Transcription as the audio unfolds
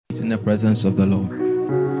in the presence of the Lord.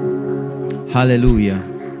 Hallelujah.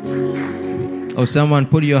 Oh, someone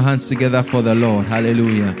put your hands together for the Lord.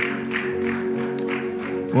 Hallelujah.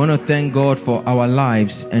 We want to thank God for our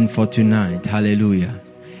lives and for tonight. Hallelujah.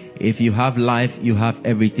 If you have life, you have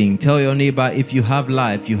everything. Tell your neighbor, if you have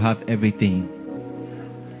life, you have everything.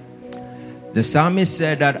 The psalmist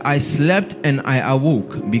said that I slept and I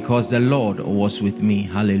awoke because the Lord was with me.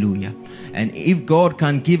 Hallelujah. And if God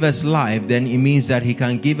can give us life, then it means that He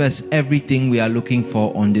can give us everything we are looking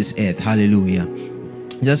for on this earth. Hallelujah.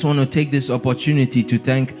 Just want to take this opportunity to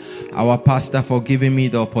thank our pastor for giving me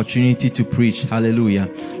the opportunity to preach. Hallelujah.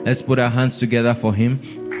 Let's put our hands together for him.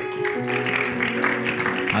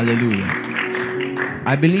 Hallelujah.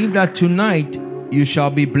 I believe that tonight you shall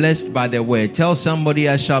be blessed by the word. Tell somebody,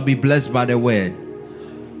 I shall be blessed by the word.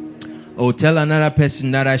 Or tell another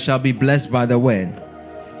person that I shall be blessed by the word.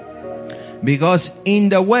 Because in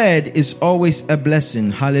the word is always a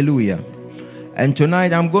blessing. Hallelujah. And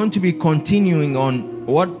tonight I'm going to be continuing on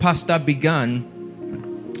what Pastor began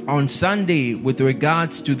on Sunday with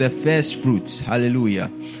regards to the first fruits. Hallelujah.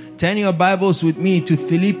 Turn your Bibles with me to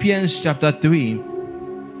Philippians chapter 3.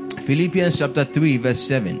 Philippians chapter 3 verse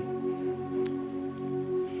 7.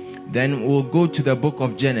 Then we'll go to the book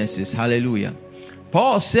of Genesis. Hallelujah.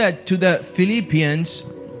 Paul said to the Philippians,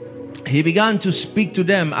 he began to speak to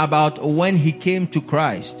them about when he came to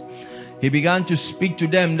Christ. He began to speak to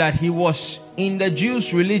them that he was in the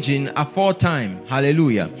Jews' religion aforetime.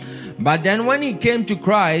 Hallelujah. But then when he came to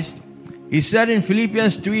Christ, he said in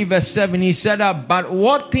Philippians 3 verse 7, he said, but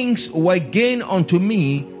what things were gain unto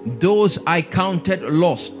me, those I counted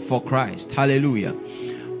loss for Christ. Hallelujah.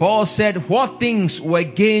 Paul said, what things were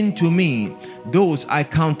gain to me, those I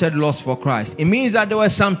counted loss for Christ. It means that there were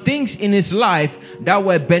some things in his life that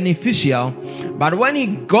were beneficial, but when he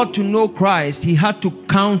got to know Christ, he had to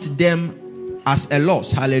count them as a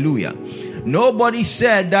loss. Hallelujah. Nobody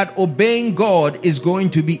said that obeying God is going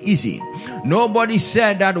to be easy. Nobody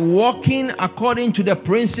said that walking according to the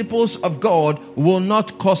principles of God will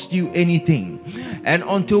not cost you anything. And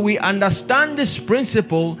until we understand this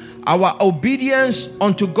principle, our obedience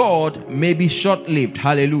unto God may be short-lived.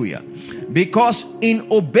 Hallelujah. Because in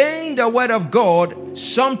obeying the word of God,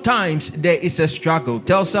 sometimes there is a struggle.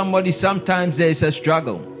 Tell somebody, sometimes there is a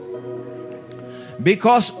struggle.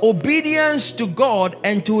 Because obedience to God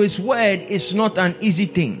and to His word is not an easy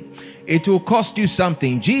thing. It will cost you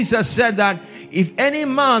something. Jesus said that if any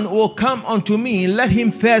man will come unto me, let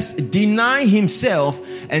him first deny himself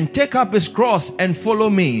and take up his cross and follow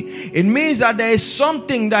me. It means that there is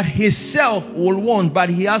something that his self will want, but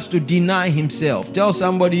he has to deny himself. Tell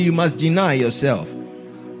somebody, you must deny yourself.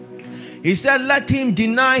 He said, let him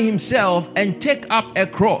deny himself and take up a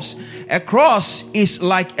cross. A cross is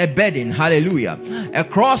like a burden. Hallelujah. A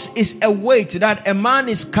cross is a weight that a man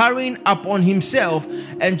is carrying upon himself.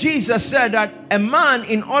 And Jesus said that a man,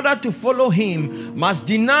 in order to follow him, must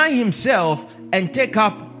deny himself and take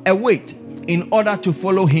up a weight in order to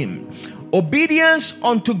follow him. Obedience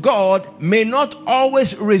unto God may not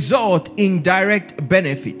always result in direct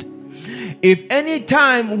benefit. If any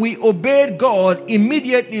time we obeyed God,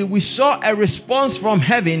 immediately we saw a response from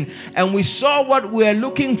heaven and we saw what we are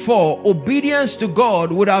looking for, obedience to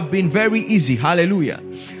God would have been very easy. Hallelujah.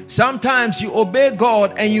 Sometimes you obey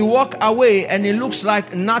God and you walk away and it looks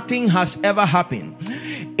like nothing has ever happened.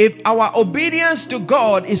 If our obedience to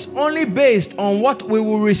God is only based on what we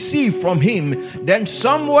will receive from Him, then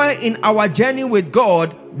somewhere in our journey with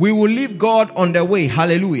God, we will leave God on the way.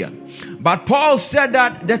 Hallelujah. But Paul said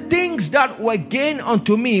that the things that were gained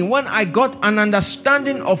unto me, when I got an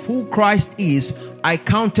understanding of who Christ is, I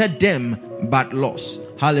counted them but loss.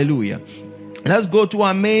 Hallelujah. Let's go to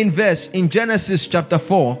our main verse in Genesis chapter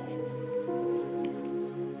 4.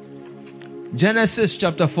 Genesis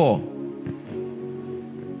chapter 4.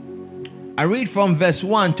 I read from verse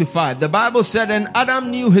 1 to 5. The Bible said, and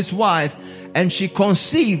Adam knew his wife, and she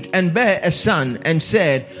conceived and bare a son, and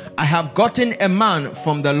said, I have gotten a man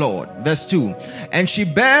from the Lord. Verse 2. And she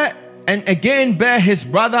bare and again bare his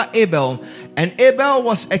brother Abel, and Abel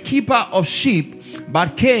was a keeper of sheep,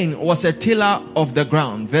 but Cain was a tiller of the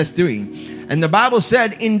ground. Verse 3. And the Bible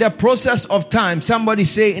said, in the process of time, somebody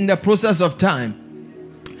say, in the process of time.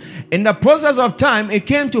 In the process of time, it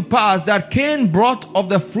came to pass that Cain brought of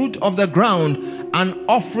the fruit of the ground an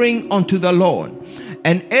offering unto the Lord.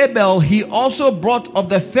 And Abel, he also brought of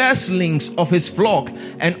the firstlings of his flock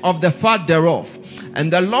and of the fat thereof.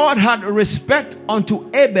 And the Lord had respect unto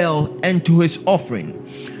Abel and to his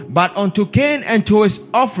offering. But unto Cain and to his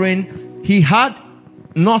offering he had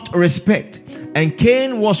not respect. And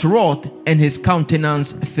Cain was wroth and his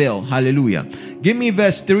countenance fell. Hallelujah. Give me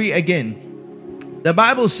verse 3 again. The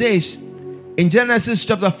Bible says in Genesis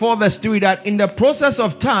chapter 4 verse 3 that in the process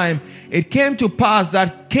of time, it came to pass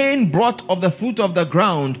that Cain brought of the fruit of the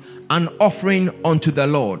ground an offering unto the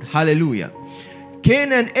Lord. Hallelujah.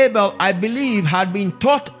 Cain and Abel, I believe, had been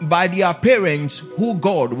taught by their parents who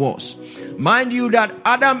God was. Mind you that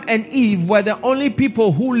Adam and Eve were the only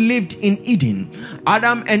people who lived in Eden.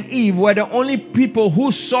 Adam and Eve were the only people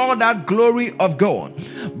who saw that glory of God.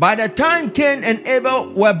 By the time Cain and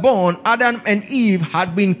Abel were born, Adam and Eve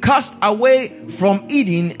had been cast away from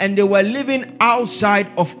Eden and they were living outside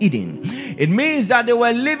of Eden. It means that they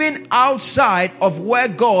were living outside of where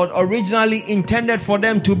God originally intended for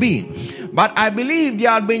them to be. But I believe they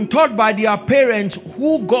had been taught by their parents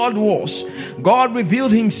who God was. God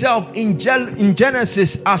revealed himself in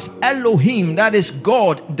Genesis as Elohim, that is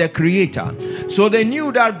God the creator. So they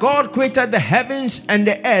knew that God created the heavens and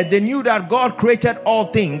the earth. They knew that God created all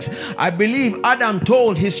things. I believe Adam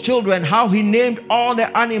told his children how he named all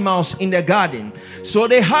the animals in the garden. So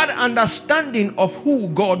they had understanding of who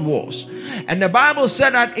God was. And the Bible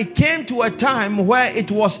said that it came to a time where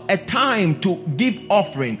it was a time to give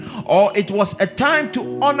offering, or it was a time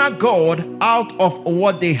to honor God out of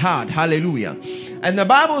what they had. Hallelujah. And the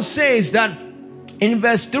Bible says that in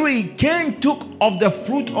verse 3, Cain took of the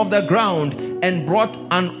fruit of the ground and brought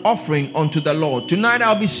an offering unto the Lord. Tonight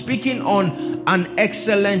I'll be speaking on an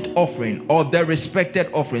excellent offering, or the respected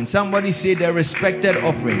offering. Somebody say the respected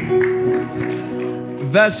offering.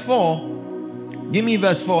 Verse 4. Give me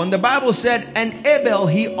verse 4. And the Bible said, and Abel,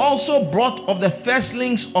 he also brought of the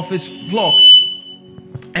firstlings of his flock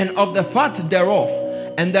and of the fat thereof.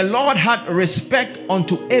 And the Lord had respect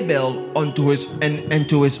unto Abel, unto his and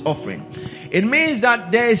to his offering. It means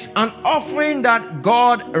that there is an offering that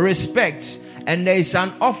God respects, and there is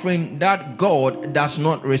an offering that God does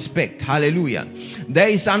not respect. Hallelujah. There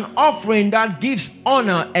is an offering that gives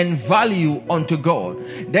honor and value unto God.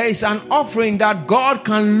 There is an offering that God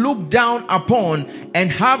can look down upon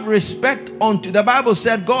and have respect unto. The Bible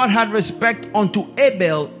said God had respect unto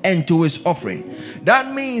Abel and to his offering.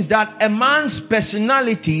 That means that a man's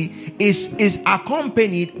personality is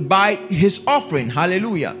accompanied by his offering.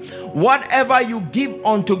 Hallelujah. Whatever you give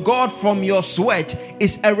unto God from your sweat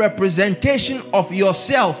is a representation of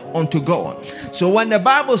yourself unto God. So when the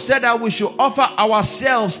Bible said that we should offer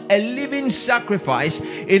ourselves a living sacrifice,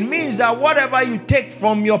 it means that whatever you take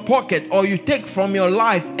from your pocket or you take from your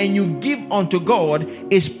life and you give unto God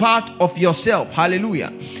is part of yourself.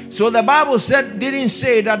 Hallelujah. So the Bible didn't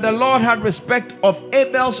say that the Lord had respect of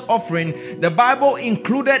Abel's offering. The Bible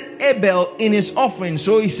included Abel in his offering.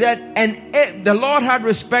 So he said, and the Lord had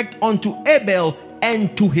respect unto Abel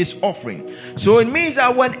and to his offering. So it means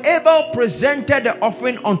that when Abel presented the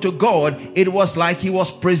offering unto God, it was like he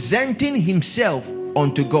was presenting himself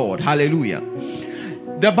unto God. Hallelujah.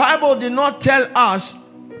 The Bible did not tell us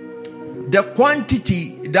the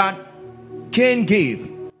quantity that Cain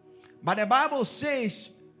gave, but the Bible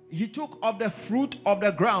says he took of the fruit of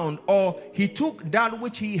the ground, or he took that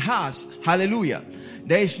which he has. Hallelujah.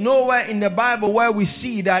 There is nowhere in the Bible where we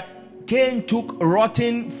see that Cain took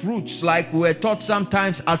rotten fruits like we were taught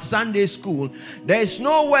sometimes at Sunday school. There is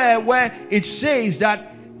nowhere where it says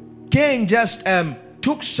that Cain just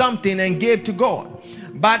took something and gave to God.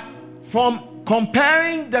 But from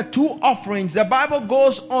comparing the two offerings, the Bible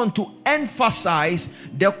goes on to emphasize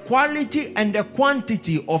the quality and the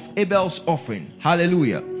quantity of Abel's offering.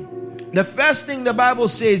 Hallelujah. The first thing the Bible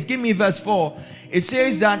says, give me verse 4. It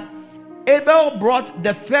says that Abel brought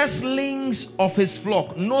the firstlings of his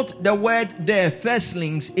flock. Note the word there,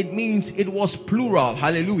 firstlings. It means it was plural.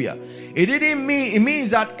 Hallelujah. It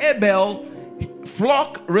means that Abel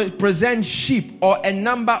flock represents sheep or a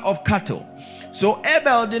number of cattle. So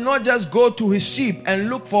Abel did not just go to his sheep and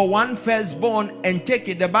look for one firstborn and take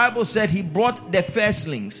it. The Bible said he brought the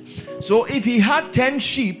firstlings. So if he had 10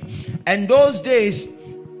 sheep, and those days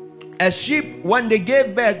a sheep, when they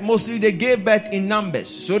gave birth, mostly they gave birth in numbers.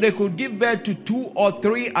 So they could give birth to 2 or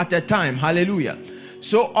 3 at a time. Hallelujah.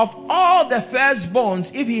 So of all the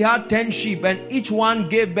firstborns, if he had 10 sheep and each one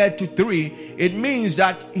gave birth to 3, it means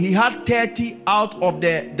that he had 30 out of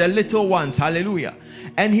the little ones. Hallelujah.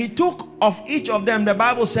 And he took of each of them, the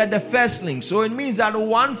Bible said, the firstling. So it means that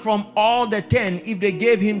one from all the 10, if they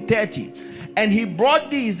gave him 30. And he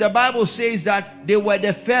brought these, the Bible says that they were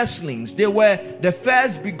the firstlings. They were the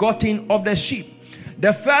first begotten of the sheep.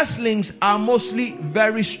 The firstlings are mostly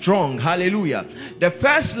very strong. Hallelujah. The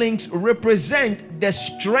firstlings represent the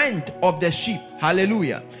strength of the sheep.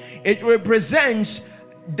 Hallelujah. It represents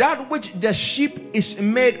that which the sheep is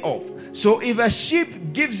made of. So if a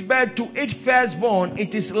sheep gives birth to its firstborn,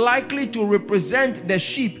 it is likely to represent the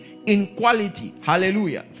sheep in quality.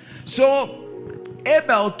 Hallelujah. So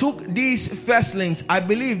Abel took these firstlings. I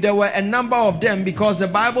believe there were a number of them because the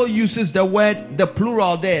Bible uses the word, the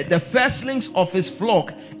plural there, the firstlings of his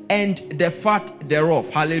flock and the fat thereof.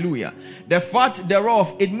 Hallelujah. The fat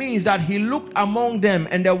thereof, it means that he looked among them,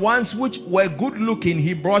 and the ones which were good looking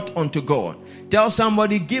he brought unto God. Tell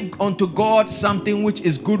somebody, give unto God something which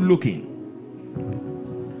is good looking.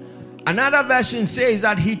 Another version says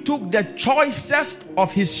that he took the choicest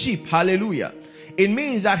of his sheep. Hallelujah. It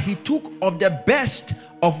means that he took of the best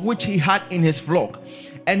of which he had in his flock.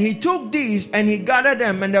 And he took these and he gathered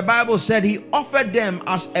them, and the Bible said he offered them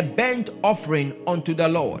as a burnt offering unto the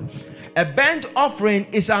Lord. A burnt offering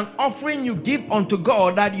is an offering you give unto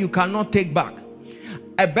God that you cannot take back.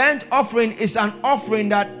 A burnt offering is an offering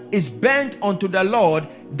that is burnt unto the Lord.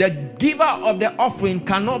 The giver of the offering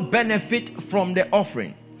cannot benefit from the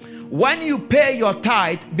offering. When you pay your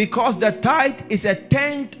tithe, because the tithe is a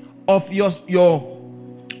tenth of your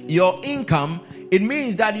income, it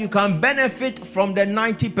means that you can benefit from the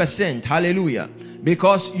 90%. Hallelujah.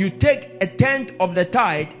 Because you take a tenth of the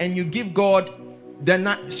tithe and you give God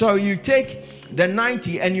you take the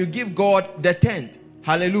 90 and you give God the tenth.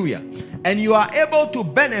 Hallelujah. And you are able to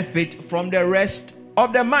benefit from the rest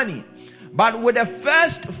of the money. But with the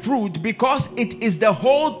first fruit, because it is the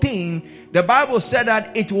whole thing, the Bible said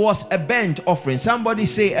that it was a burnt offering. Somebody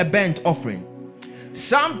say a burnt offering.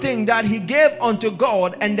 Something that he gave unto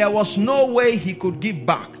God and there was no way he could give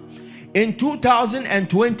back. In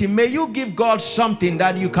 2020, may you give God something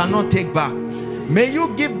that you cannot take back. May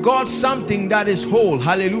you give God something that is whole.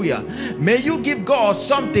 Hallelujah. May you give God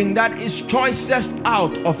something that is choicest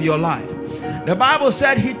out of your life. The Bible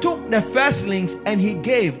said he took the firstlings and he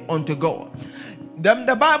gave unto God.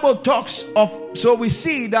 The Bible talks of, so we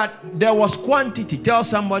see that there was quantity. Tell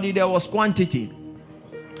somebody there was quantity.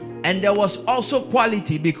 And there was also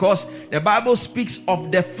quality, because the Bible speaks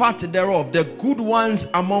of the fat thereof, the good ones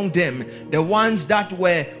among them, the ones that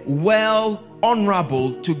were well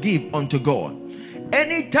honorable to give unto God.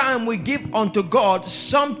 Anytime we give unto God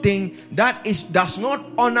something that does not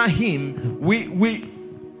honor him, we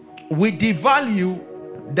devalue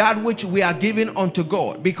that which we are giving unto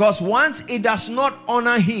God, because once it does not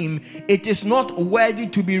honor him, it is not worthy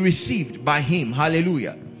to be received by him.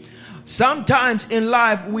 Hallelujah. Sometimes in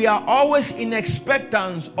life we are always in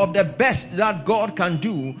expectance of the best that God can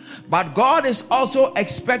do, but God is also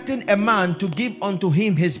expecting a man to give unto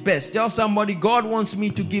him his best. Tell somebody, God wants me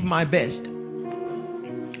to give my best.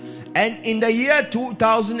 And in the year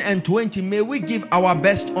 2020, may we give our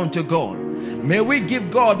best unto God. May we give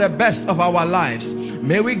God the best of our lives.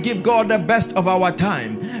 May we give God the best of our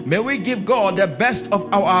time. May we give God the best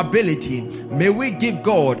of our ability. May we give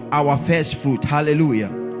God our first fruit.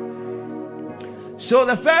 Hallelujah. So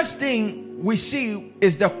the first thing we see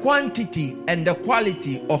is the quantity and the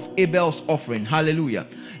quality of Abel's offering. Hallelujah.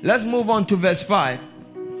 Let's move on to verse 5.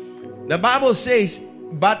 The Bible says,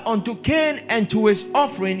 but unto Cain and to his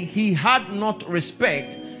offering he had not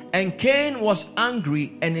respect, and Cain was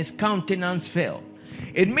angry and his countenance fell.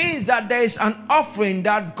 It means that there is an offering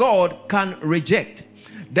that God can reject.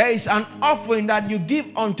 There is an offering that you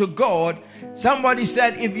give unto God. Somebody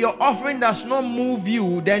said, if your offering does not move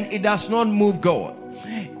you, then it does not move God.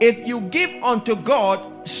 If you give unto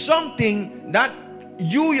God something that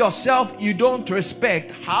you yourself you don't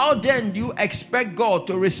respect, how then do you expect God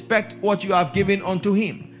to respect what you have given unto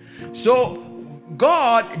him? So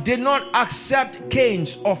God did not accept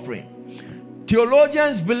Cain's offering.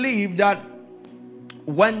 Theologians believe that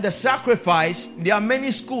when the sacrifice, there are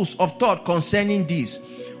many schools of thought concerning this.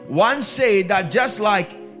 One say that just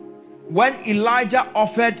like when Elijah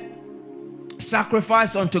offered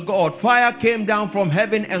sacrifice unto God, fire came down from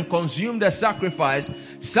heaven and consumed the sacrifice.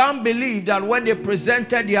 Some believe that when they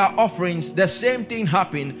presented their offerings, the same thing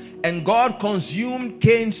happened, and God consumed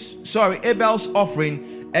Abel's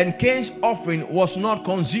offering, and Cain's offering was not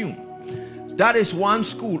consumed. That is one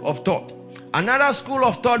school of thought. Another school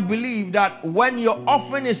of thought believe that when your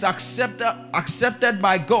offering is accepted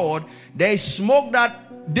by God, there is smoke that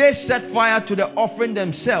they set fire to the offering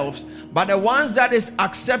themselves, but the ones that is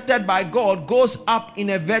accepted by God goes up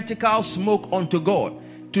in a vertical smoke unto God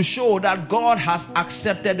to show that God has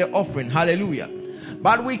accepted the offering. Hallelujah.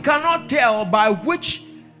 But we cannot tell by which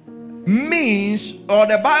means, or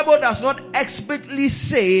the Bible does not explicitly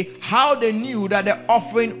say how they knew that the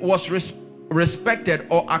offering was respected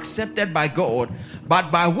or accepted by God,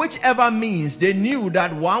 but by whichever means they knew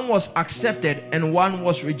that one was accepted and one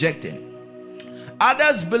was rejected.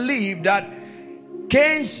 Others believe that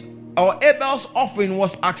Cain's or Abel's offering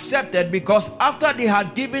was accepted because after they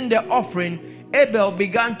had given the offering, Abel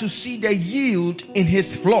began to see the yield in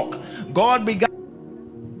his flock. God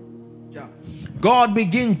God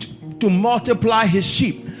began to multiply his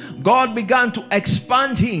sheep. God began to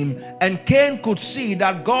expand him, and Cain could see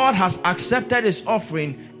that God has accepted his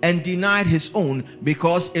offering and denied his own,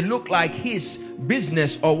 because it looked like his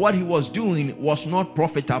business or what he was doing was not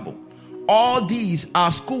profitable. All these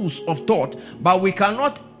are schools of thought, but we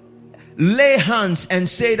cannot lay hands and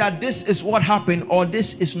say that this is what happened or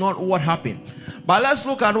this is not what happened. But let's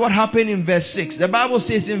look at what happened in verse 6. The Bible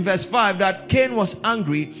says in verse 5 that Cain was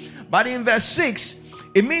angry, but in verse 6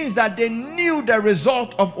 it means that they knew the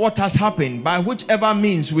result of what has happened, by whichever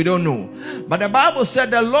means we don't know. But the Bible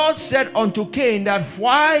said, the Lord said unto Cain that,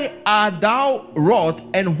 why art thou wroth,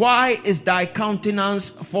 and why is thy countenance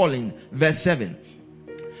fallen? Verse 7.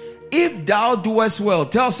 If thou doest well,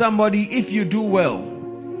 tell somebody, if you do well.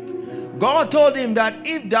 God told him that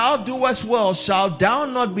if thou doest well, shalt thou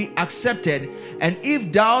not be accepted, and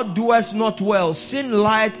if thou doest not well, sin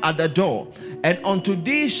lieth at the door, and unto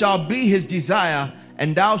thee shall be his desire,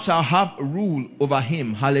 and thou shalt have rule over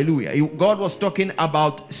him. Hallelujah. God was talking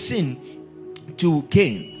about sin to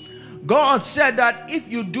Cain. God said that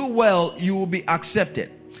if you do well, you will be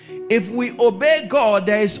accepted. If we obey God,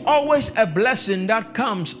 there is always a blessing that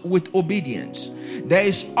comes with obedience. There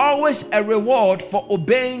is always a reward for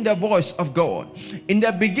obeying the voice of God. In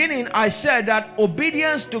the beginning, I said that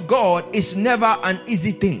obedience to God is never an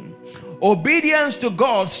easy thing. Obedience to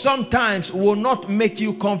God sometimes will not make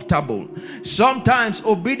you comfortable. Sometimes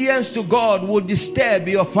obedience to God will disturb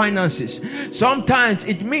your finances. Sometimes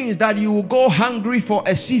it means that you will go hungry for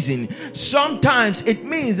a season. Sometimes it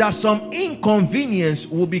means that some inconvenience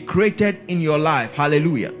will be created in your life.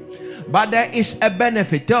 Hallelujah. But there is a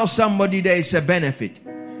benefit. Tell somebody there is a benefit.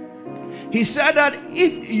 He said that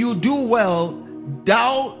if you do well,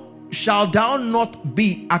 thou shalt not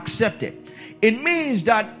be accepted. It means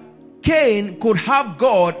that Cain could have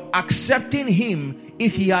God accepting him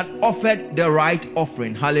if he had offered the right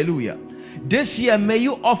offering. Hallelujah. This year, may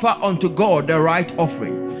you offer unto God the right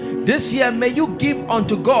offering. This year, may you give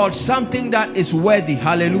unto God something that is worthy.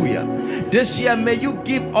 Hallelujah. This year, may you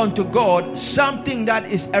give unto God something that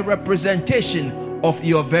is a representation of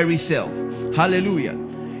your very self. Hallelujah.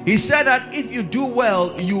 He said that if you do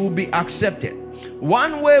well, you will be accepted.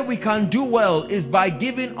 One way we can do well is by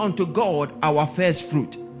giving unto God our first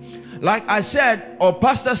fruit. Like I said, or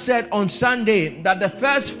Pastor said on Sunday, that the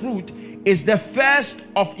first fruit is the first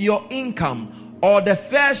of your income, or the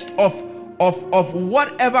first of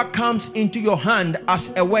whatever comes into your hand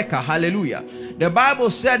as a worker. Hallelujah. The Bible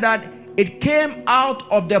said that it came out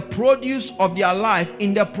of the produce of their life.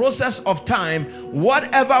 In the process of time,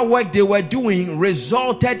 whatever work they were doing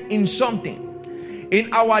resulted in something.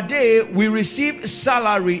 In our day, we receive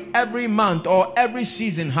salary every month or every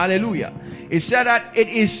season. Hallelujah. It said that it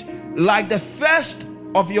is like the first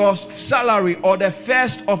of your salary or the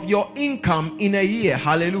first of your income in a year.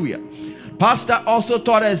 Hallelujah. Pastor also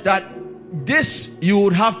taught us that this you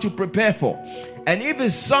would have to prepare for. And if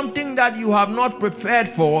it's something that you have not prepared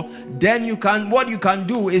for, then what you can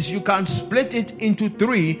do is you can split it into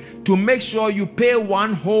 3 to make sure you pay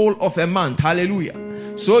one whole of a month.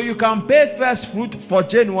 Hallelujah. So you can pay first fruit for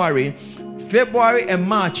January, February and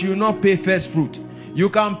March. You will not pay first fruit. You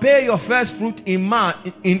can pay your first fruit in March,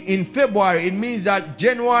 in February. It means that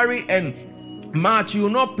January and March you will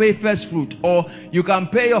not pay first fruit, or you can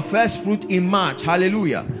pay your first fruit in March.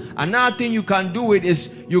 Hallelujah. Another thing you can do it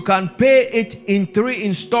is you can pay it in 3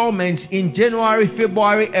 installments in January,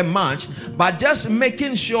 February and March, but just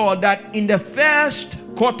making sure that in the first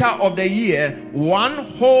quarter of the year, one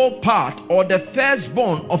whole part or the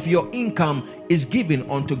firstborn of your income is given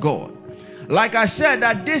unto God. Like I said,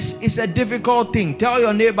 that this is a difficult thing. Tell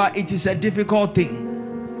your neighbor it is a difficult thing.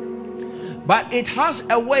 But it has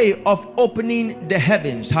a way of opening the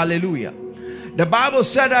heavens. Hallelujah. The Bible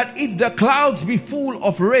said that if the clouds be full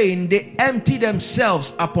of rain, they empty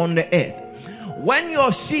themselves upon the earth. When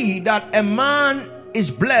you see that a man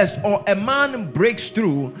is blessed or a man breaks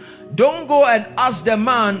through, don't go and ask the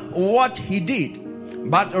man what he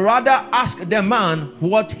did, but rather ask the man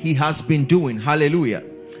what he has been doing. Hallelujah.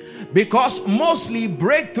 Because mostly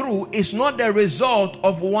breakthrough is not the result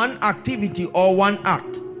of one activity or one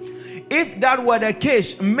act. If that were the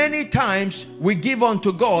case, many times we give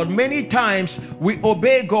unto God, many times we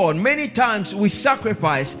obey God, many times we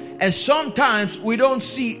sacrifice, and sometimes we don't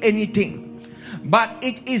see anything. But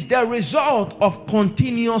it is the result of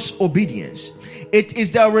continuous obedience. It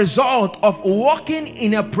is the result of walking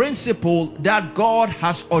in a principle that God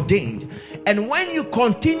has ordained. And when you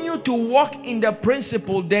continue to walk in the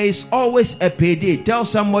principle, there is always a payday. Tell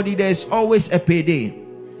somebody there is always a payday.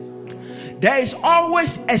 There is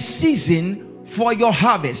always a season for your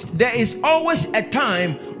harvest. There is always a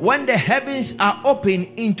time when the heavens are open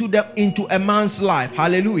into a man's life.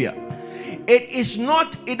 Hallelujah. It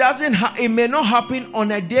may not happen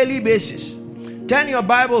on a daily basis. Turn your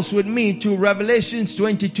Bibles with me to Revelations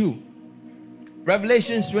 22.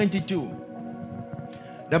 Revelations 22.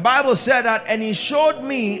 The Bible said that, and he showed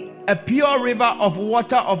me a pure river of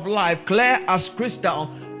water of life, clear as crystal,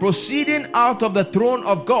 proceeding out of the throne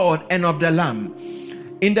of God and of the Lamb.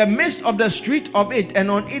 In the midst of the street of it,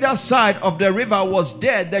 and on either side of the river, was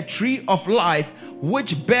there the tree of life,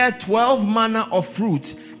 which bare 12 manner of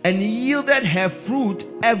fruits, and yielded her fruit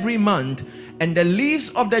every month. And the leaves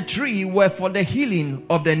of the tree were for the healing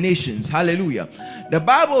of the nations. Hallelujah. The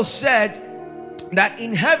Bible said that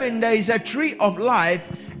in heaven there is a tree of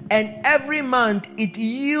life, and every month it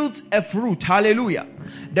yields a fruit. Hallelujah.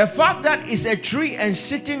 The fact that it's a tree and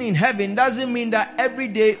sitting in heaven doesn't mean that every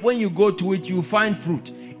day when you go to it you find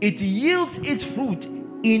fruit. It yields its fruit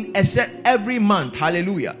in a set every month.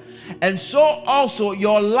 Hallelujah. And so also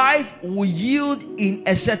your life will yield in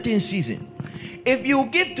a certain season. If you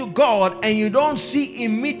give to God and you don't see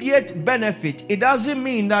immediate benefit, it doesn't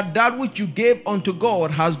mean that which you gave unto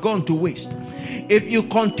God has gone to waste. If you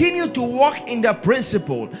continue to walk in the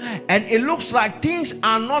principle and it looks like things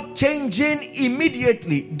are not changing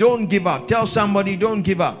immediately, don't give up. Tell somebody, don't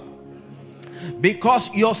give up.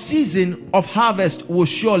 Because your season of harvest will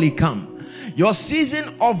surely come. Your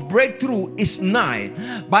season of breakthrough is nigh,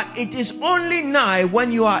 but it is only nigh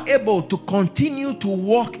when you are able to continue to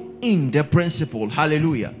walk in the principle.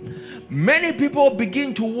 Hallelujah. Many people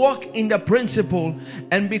begin to walk in the principle,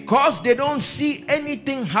 and because they don't see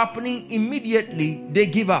anything happening immediately, they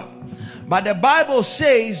give up. But the Bible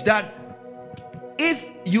says that if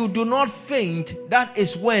you do not faint, that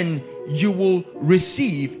is when you will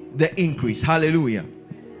receive the increase. Hallelujah.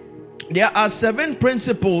 There are 7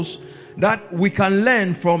 principles that we can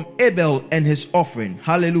learn from Abel and his offering.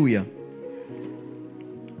 Hallelujah.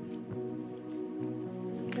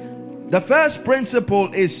 The first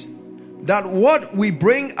principle is that what we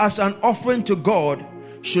bring as an offering to God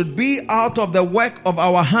should be out of the work of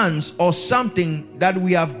our hands or something that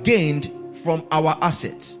we have gained from our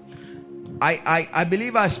assets. I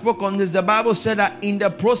believe I spoke on this. The Bible said that in the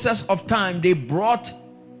process of time they brought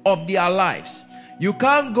of their lives. You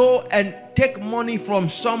can't go and take money from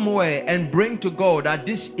somewhere and bring to God that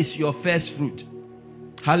this is your first fruit.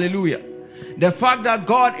 Hallelujah. The fact that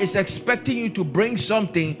God is expecting you to bring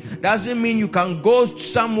something doesn't mean you can go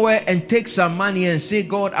somewhere and take some money and say,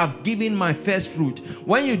 God, I've given my first fruit.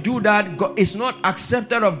 When you do that, it's not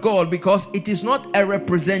accepted of God because it is not a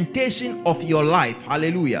representation of your life.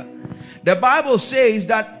 Hallelujah. The Bible says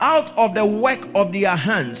that out of the work of their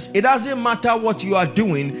hands, it doesn't matter what you are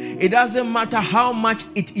doing, it doesn't matter how much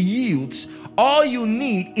it yields. All you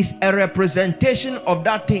need is a representation of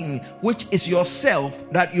that thing, which is yourself,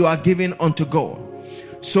 that you are giving unto God.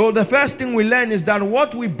 So the first thing we learn is that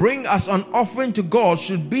what we bring as an offering to God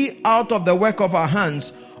should be out of the work of our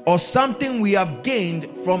hands or something we have gained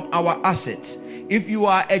from our assets. If you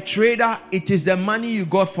are a trader, it is the money you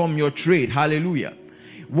got from your trade. Hallelujah.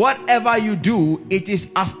 Whatever you do, it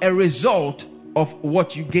is as a result of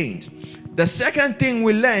what you gained. The second thing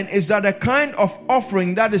we learn is that the kind of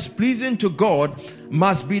offering that is pleasing to God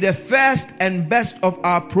must be the first and best of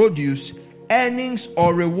our produce, earnings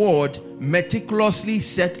or reward meticulously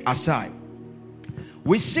set aside.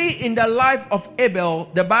 We see in the life of Abel,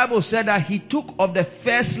 the Bible said that he took of the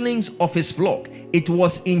firstlings of his flock. It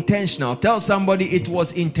was intentional. Tell somebody it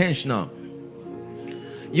was intentional.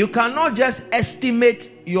 You cannot just estimate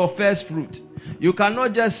your first fruit. You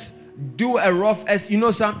cannot just do a rough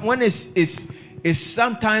when it's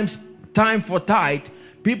sometimes time for tithe,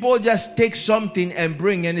 people just take something and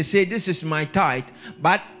bring and they say this is my tithe.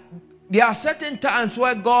 But there are certain times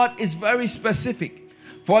where God is very specific.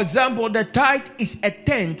 For example, the tithe is a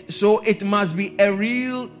tenth, so it must be a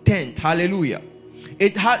real tenth. Hallelujah.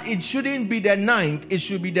 It shouldn't be the ninth, it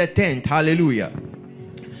should be the tenth. Hallelujah.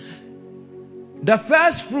 The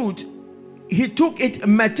first fruit, he took it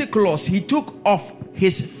meticulous. He took of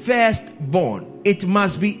his firstborn. It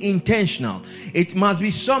must be intentional. It must be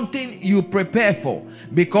something you prepare for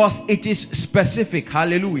because it is specific.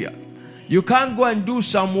 Hallelujah. You can't go and do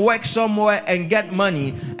some work somewhere and get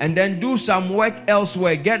money and then do some work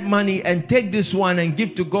elsewhere, get money and take this one and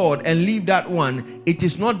give to God and leave that one. It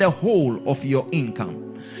is not the whole of your income.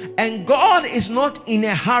 And God is not in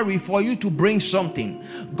a hurry for you to bring something.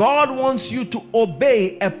 God wants you to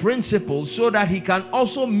obey a principle so that he can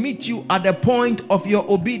also meet you at the point of your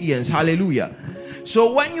obedience. Hallelujah.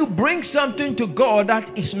 So when you bring something to God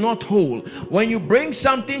that is not whole, when you bring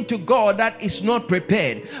something to God that is not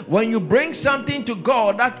prepared, when you bring something to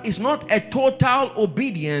God that is not a total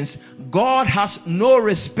obedience, God has no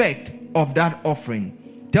respect of that offering.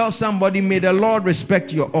 Tell somebody, may the Lord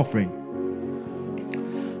respect your offering.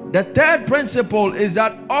 The third principle is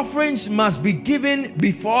that offerings must be given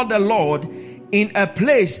before the Lord in a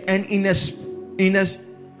place and in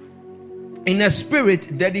a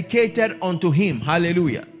spirit dedicated unto Him.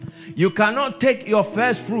 Hallelujah. You cannot take your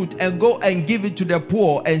first fruit and go and give it to the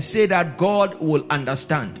poor and say that God will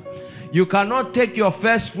understand. You cannot take your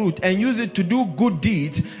first fruit and use it to do good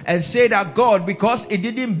deeds and say that God, because it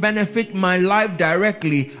didn't benefit my life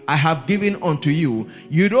directly, I have given unto you.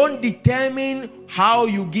 You don't determine how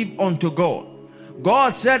you give unto God.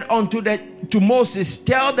 God said to Moses,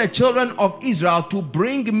 tell the children of Israel to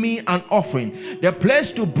bring me an offering. The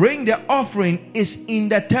place to bring the offering is in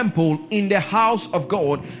the temple, in the house of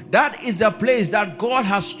God. That is the place that God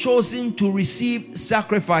has chosen to receive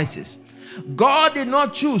sacrifices. God did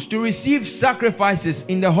not choose to receive sacrifices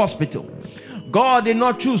in the hospital. God did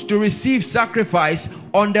not choose to receive sacrifice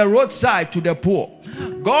on the roadside to the poor.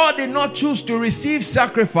 God did not choose to receive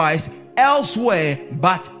sacrifice elsewhere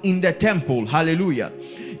but in the temple. Hallelujah.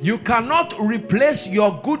 You cannot replace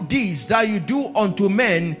your good deeds that you do unto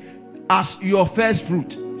men as your first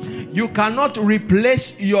fruit. You cannot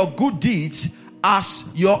replace your good deeds as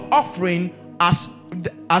your offering, as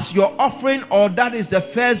your offering, or that is the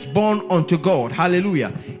firstborn unto God.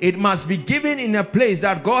 Hallelujah. It must be given in a place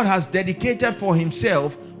that God has dedicated for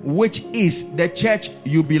Himself, which is the church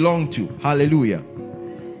you belong to. Hallelujah.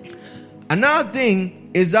 Another thing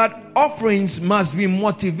is that offerings must be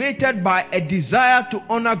motivated by a desire to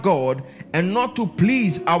honor God and not to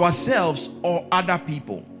please ourselves or other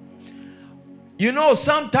people. You know,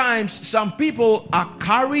 sometimes some people are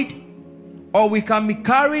carried, or we can be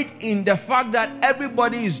carried in the fact that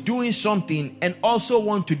everybody is doing something and also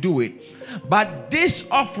want to do it. But this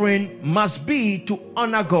offering must be to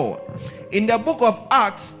honor God. In the book of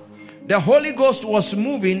Acts, the Holy Ghost was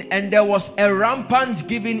moving and there was a rampant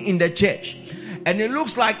giving in the church. And it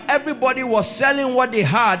looks like everybody was selling what they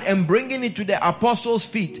had and bringing it to the apostles'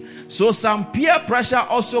 feet. So some peer pressure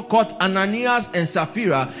also caught Ananias and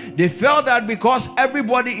Sapphira. They felt that because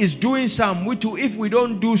everybody is doing some, we too, if we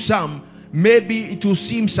don't do some, maybe it will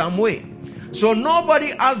seem some way. So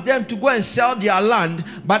nobody asked them to go and sell their land,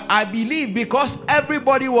 but I believe because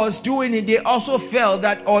everybody was doing it, they also felt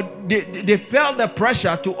that, or they felt the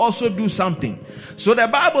pressure to also do something. So the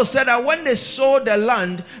Bible said that when they sold the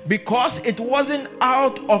land, because it wasn't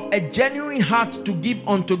out of a genuine heart to give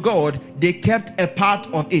unto God, they kept a part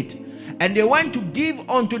of it. And they went to give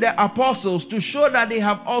unto the apostles to show that they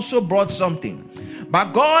have also brought something.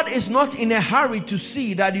 But God is not in a hurry to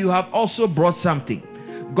see that you have also brought something.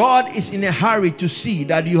 God is in a hurry to see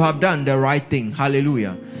that you have done the right thing.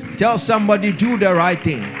 Hallelujah. Tell somebody, do the right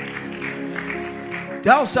thing.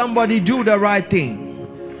 Tell somebody, do the right thing.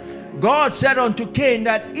 God said unto Cain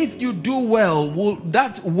that if you do well,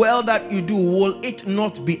 that you do, will it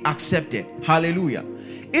not be accepted? Hallelujah.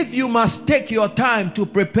 If you must take your time to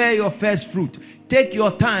prepare your first fruit, take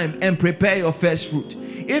your time and prepare your first fruit.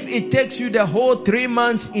 If it takes you the whole 3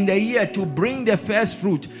 months in the year to bring the first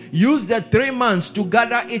fruit, use the 3 months to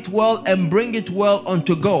gather it well and bring it well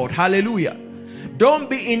unto God. Hallelujah. Don't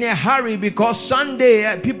be in a hurry because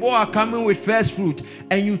Sunday people are coming with first fruit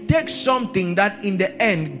and you take something that in the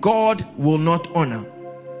end God will not honor.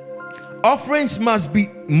 Offerings must be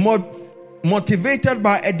motivated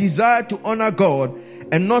by a desire to honor God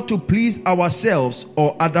and not to please ourselves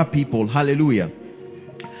or other people. Hallelujah.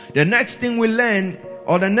 The next thing we learn,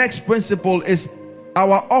 or the next principle, is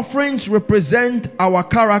our offerings represent our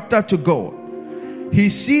character to God. He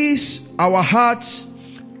sees our hearts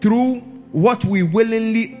through what we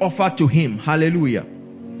willingly offer to Him. Hallelujah.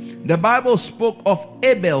 The Bible spoke of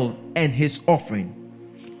Abel and his offering.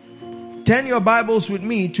 Turn your Bibles with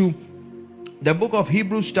me to the book of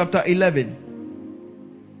Hebrews chapter 11.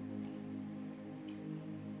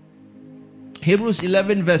 Hebrews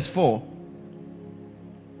 11 verse 4.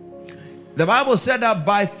 The Bible said that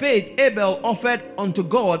by faith Abel offered unto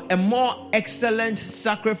God a more excellent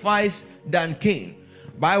sacrifice than Cain,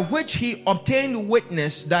 by which he obtained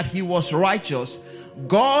witness that he was righteous,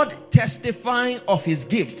 God testifying of his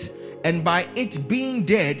gift, and by it being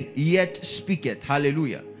dead yet speaketh.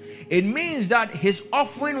 Hallelujah. It means that his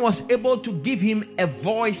offering was able to give him a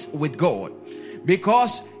voice with God,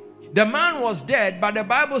 because the man was dead, but the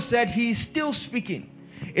Bible said he is still speaking.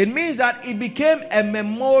 It means that it became a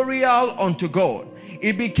memorial unto God.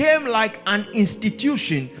 It became like an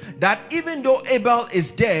institution that even though Abel is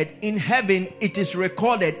dead, in heaven it is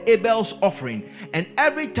recorded Abel's offering. And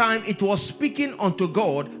every time it was speaking unto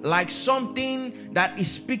God like something that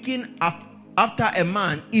is speaking after a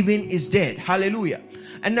man even is dead. Hallelujah.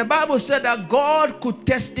 And the Bible said that God could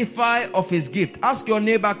testify of his gift. Ask your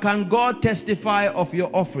neighbor, can God testify of your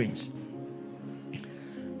offerings?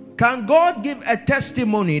 Can God give a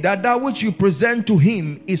testimony that that which you present to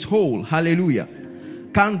him is whole? Hallelujah.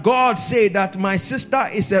 Can God say that my sister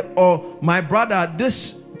is or my brother,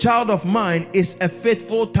 this child of mine is a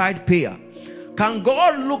faithful tithe payer? Can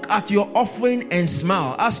God look at your offering and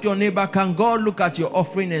smile? Ask your neighbor, can God look at your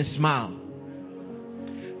offering and smile?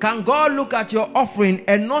 Can God look at your offering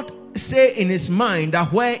and not say in his mind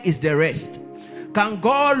that where is the rest? Can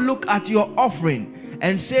God look at your offering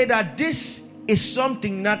and say that this is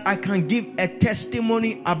something that I can give a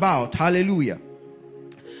testimony about? Hallelujah.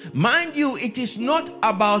 Mind you, it is not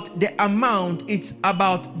about the amount, it's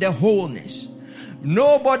about the wholeness.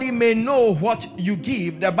 Nobody may know what you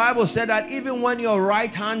give. The Bible said that even when your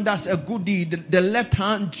right hand does a good deed, the left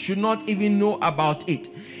hand should not even know about it.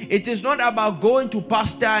 It is not about going to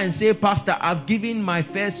pastor and say, Pastor, I've given I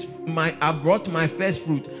brought my first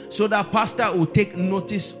fruit, so that pastor will take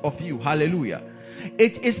notice of you. Hallelujah.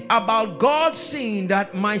 It is about God seeing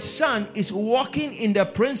that my son is walking in the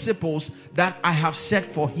principles that I have set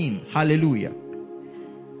for him. Hallelujah.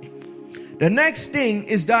 The next thing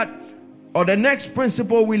is that, or the next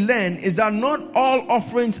principle we learn is that not all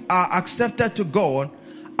offerings are accepted to God.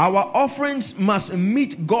 Our offerings must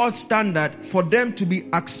meet God's standard for them to be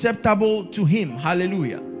acceptable to him.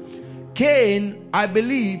 Hallelujah. Cain, I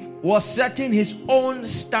believe, was setting his own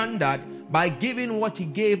standard by giving what he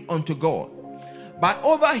gave unto God. But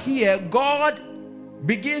over here, God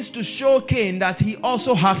begins to show Cain that he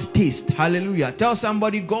also has taste. Hallelujah. Tell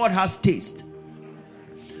somebody, God has taste.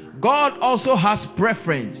 God also has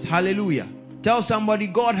preference. Hallelujah. Tell somebody,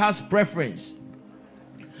 God has preference.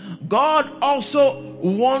 God also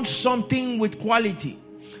wants something with quality.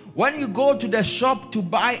 When you go to the shop to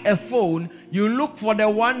buy a phone, you look for the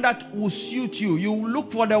one that will suit you. You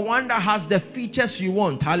look for the one that has the features you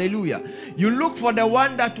want. Hallelujah. You look for the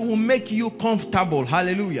one that will make you comfortable.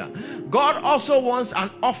 Hallelujah. God also wants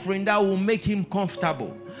an offering that will make him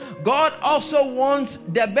comfortable. God also wants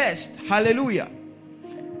the best. Hallelujah.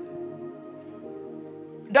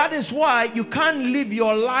 That is why you can't live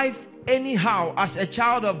your life anyhow as a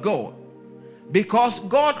child of God, because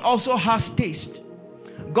God also has taste.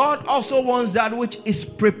 God also wants that which is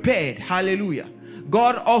prepared. Hallelujah.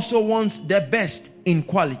 God also wants the best in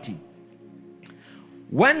quality.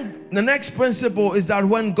 When the next principle is that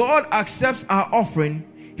when God accepts our offering,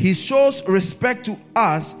 he shows respect to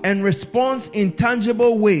us and responds in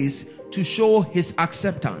tangible ways to show his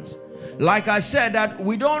acceptance. Like I said, that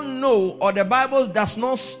we don't know, or the Bible does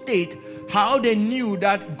not state how they knew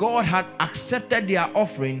that God had accepted their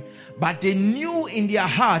offering, but they knew in their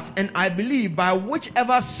hearts, and I believe by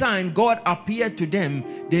whichever sign God appeared to them,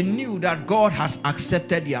 they knew that God has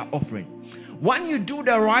accepted their offering. When you do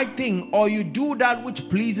the right thing, or you do that which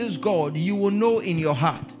pleases God, you will know in your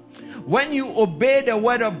heart. When you obey the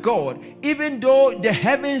word of God, even though the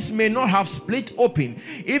heavens may not have split open,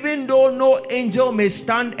 even though no angel may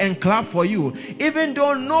stand and clap for you, even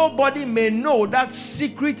though nobody may know that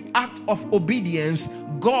secret act of obedience,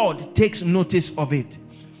 God takes notice of it.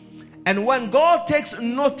 And when God takes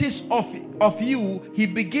notice of you, he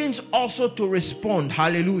begins also to respond.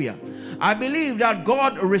 Hallelujah. I believe that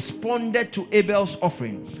God responded to Abel's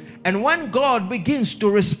offering. And when God begins to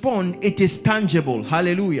respond, it is tangible.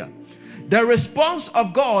 Hallelujah. The response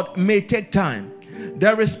of God may take time.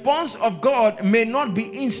 The response of God may not be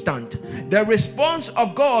instant. The response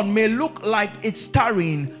of God may look like it's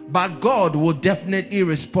tarrying, but God will definitely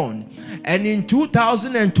respond. And in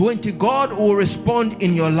 2020, God will respond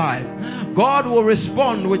in your life. God will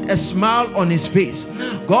respond with a smile on his face.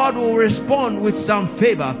 God will respond with some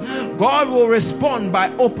favor. God will respond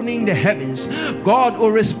by opening the heavens. God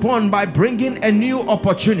will respond by bringing a new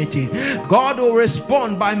opportunity. God will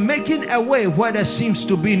respond by making a way where there seems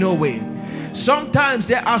to be no way. Sometimes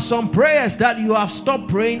there are some prayers that you have stopped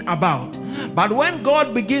praying about, but when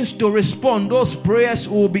God begins to respond, those prayers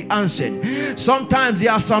will be answered. Sometimes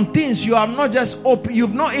there are some things you have not just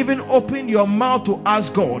you've not even opened your mouth to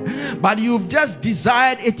ask God, but you've just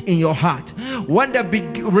desired it in your heart. When the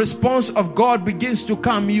big response of God begins to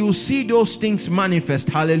come, you see those things manifest.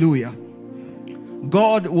 Hallelujah.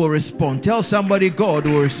 God will respond. Tell somebody, God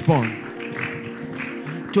will respond.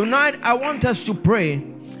 Tonight I want us to pray,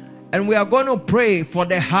 and we are going to pray for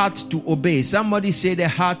the heart to obey. Somebody say the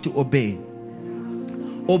heart to obey.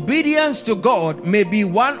 Obedience to God may be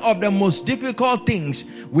one of the most difficult things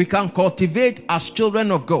we can cultivate as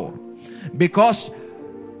children of God, because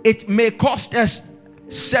it may cost us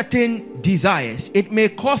certain desires, it may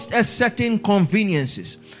cost us certain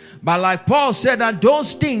conveniences. But like Paul said, that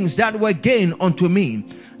those things that were gain unto me,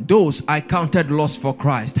 those I counted loss for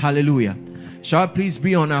Christ. Hallelujah. Shall I please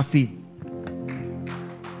be on our feet?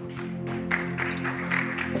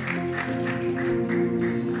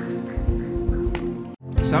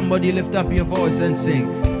 Somebody lift up your voice and sing.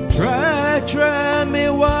 Try me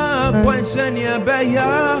wa kwenye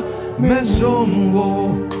beya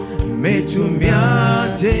mesomo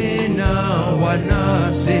metumiate na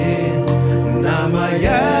wanase na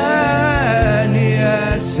mayani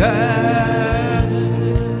esa.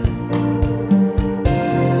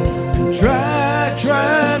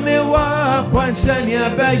 Try me wa kwenye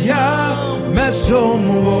beya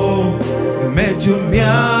mesomo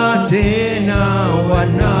metumiate na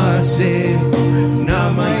wanase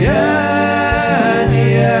na mayani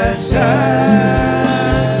esa.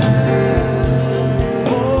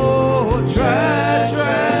 Oh,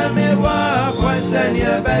 try me wa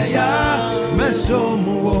kwenye beya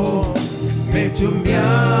mesomo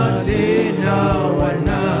metumiate na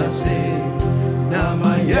wanase na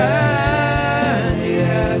mayani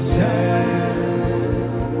esa.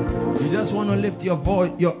 You just want to lift your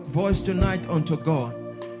voice tonight unto God.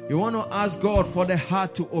 You want to ask God for the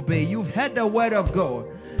heart to obey. You've heard the word of God,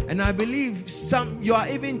 and I believe you are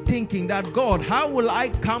even thinking that, God, how will I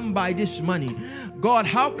come by this money? God,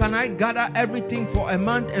 how can I gather everything for a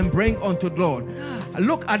month and bring unto God?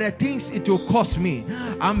 Look at the things it will cost me.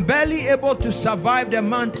 I'm barely able to survive the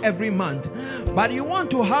month every month. But you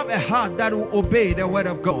want to have a heart that will obey the word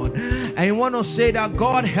of God. And you want to say that,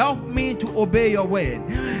 God, help me to obey your word.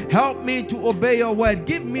 Help me to obey your word.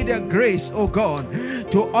 Give me the grace, oh God,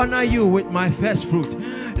 to honor you with my first fruit.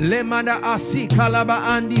 Lemanda asi kalaba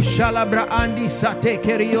andi shalabra andi sate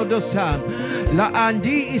keriodosa la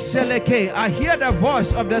andi iseleke. I hear the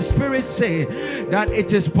voice of the Spirit say that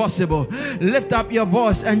it is possible. Lift up your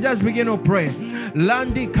voice and just begin to pray.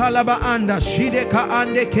 Landi kalaba anda shideka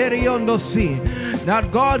ande keriondo si.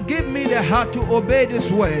 That God, give me the heart to obey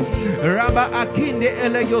this word. Rabba akinde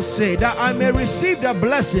elegose, that I may receive the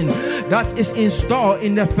blessing that is in store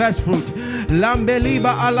in the first fruit.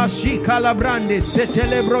 Lambeliba ala shika labrande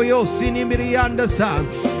setelebroyo sinimirianda sa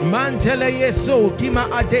mantele yeso kima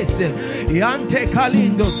adese yante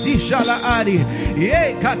kalindo sishala ari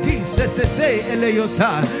ye kati sesese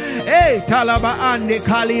eleyosa e talaba ande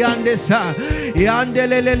kaliande sa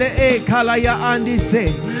yandelelele e kalaya andi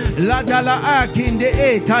se la dala akinde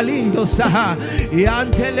e talindo saha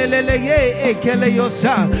yantelelele ye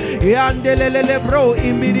ekeleyosa yandelelele bro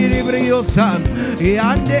imbiribiriosa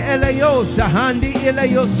yande eleyosa handi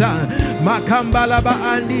eleyosa makambalaba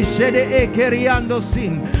andi shede ekeriando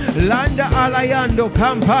sin landa alayando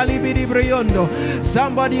kampali biribriondo.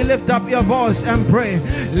 Somebody lift up your voice and pray.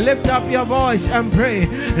 Lift up your voice and pray.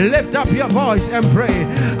 Lift up your voice and pray.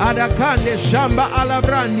 Adakande shamba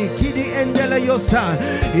alabrani kidi endele yosa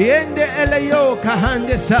yende eleyo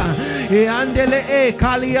kahande sa yandele e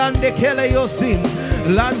kaliande kele yosin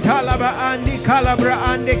lantalaba andi kalabra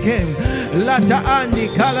ande kem lata andi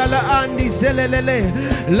kalala andi selelele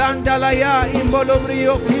landalaya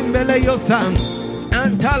imbolomrio kimbele yosan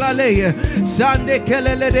antalaleye sande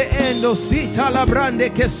kelele de endo sita labrande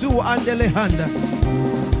kesu andele handa.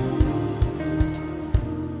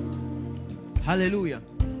 Hallelujah.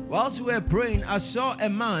 Whilst we were praying, I saw a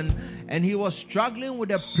man and he was struggling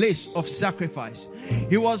with a place of sacrifice.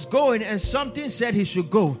 He was going and something said he should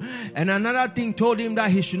go, and another thing told him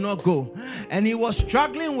that he should not go. And he was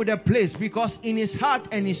struggling with a place because in his heart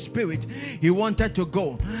and his spirit he wanted to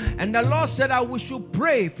go. And the Lord said that we should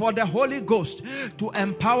pray for the Holy Ghost to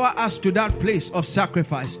empower us to that place of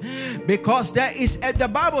sacrifice, because there is the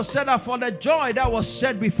Bible said that for the joy that was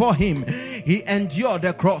set before him, he endured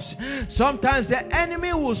the cross. Sometimes the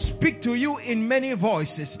enemy will speak to you in many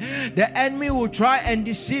voices. The enemy will try and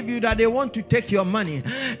deceive you that they want to take your money.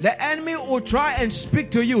 The enemy will try and speak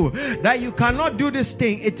to you that you cannot do this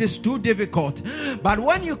thing, it is too difficult. But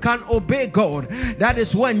when you can obey God, that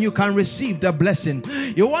is when you can receive the blessing.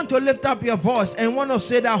 You want to lift up your voice and want to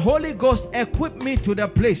say that, Holy Ghost, equip me to the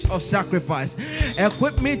place of sacrifice.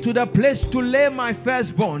 Equip me to the place to lay my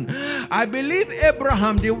firstborn. I believe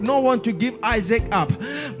Abraham did not want to give give Isaac up.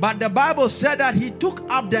 But the Bible said that he took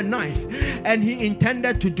up the knife and he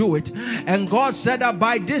intended to do it. And God said that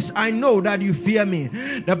by this I know that you fear me.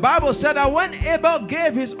 The Bible said that when Abel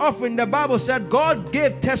gave his offering, the Bible said God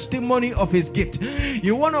gave testimony of his gift.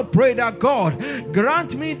 You want to pray that God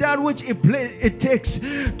grant me that which it takes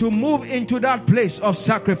to move into that place of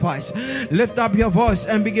sacrifice. Lift up your voice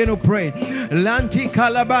and begin to pray. Lanti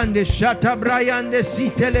kalabande shata brayande si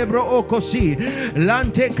telebro okosi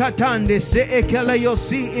lante katande se ekele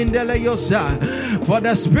yosi indele yosa. For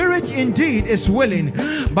the spirit indeed is willing,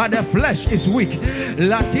 but the flesh is weak.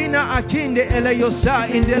 Latina akinde ele yosa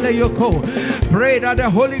indele yoko. Pray that the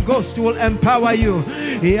Holy Ghost will empower you.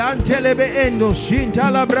 Yantelebe endo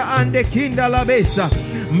shintalabra ande kindala besa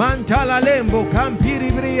mantala lembo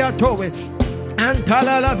kampiri briatowe.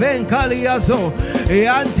 Antala la vencaliazo,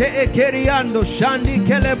 Iante ekeriando, Shandi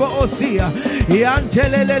kelebo osia,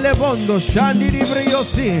 Iantelele bondo, Shandi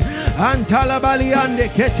libriosi, Antala baliande,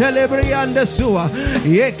 Ketelebriande sua,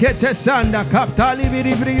 Yekete sanda, Captali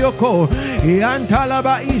viribrioko, Iantala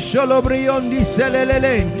ba isholo briondi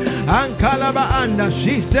selele, Ankalaba anda,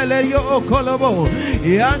 Shiseleyo okolobo,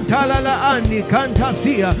 Iantala la andi,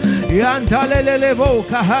 Cantasia, Iantalele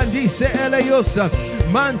voca, Handi se eleyosa.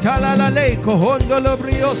 Mantala la leko hondolo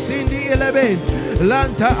brio sindi elebe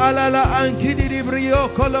lanta alala ankidi di brio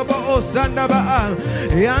kolobo osanda ba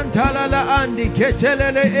yantala la andi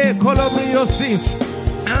ketelele e kolobrio si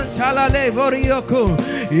antala le vorioku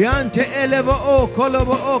yante elevo o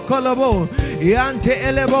kolobo yante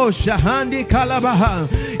elevo shahandi kalabaha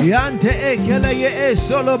yante ekele ye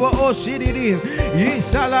solobo o shiriri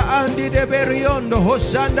yisala andi de beriondo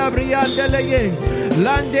hosanda briandele ye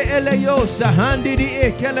lande eleyosa handi di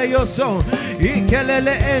ekele yoso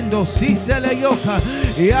ikelele endo sisele yoka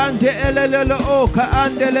yante elele oka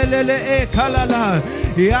andelele e kalala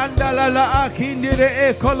yandala la akindire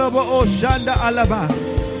e kolobo o shanda alaba.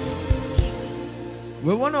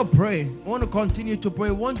 We want to pray. We want to continue to pray.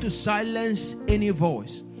 We want to silence any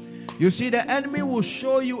voice. You see, the enemy will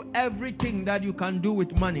show you everything that you can do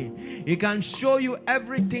with money. He can show you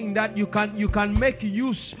everything that you can make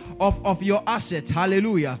use of your assets.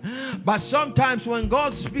 Hallelujah. But sometimes when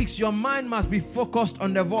God speaks, your mind must be focused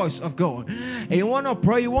on the voice of God. And you want to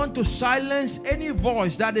pray, you want to silence any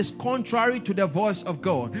voice that is contrary to the voice of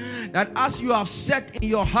God. That as you have set in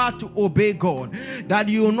your heart to obey God, that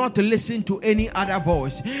you will not listen to any other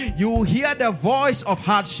voice. You will hear the voice of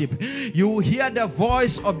hardship. You will hear the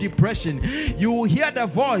voice of depression. You will hear the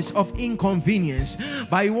voice of inconvenience.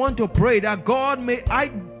 But you want to pray that God, may I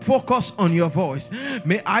focus on your voice.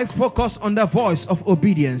 May I focus on the voice of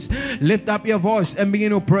obedience. Lift up your voice and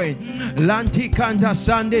begin to pray. Lanti kanta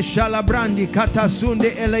sande shalabrandi kata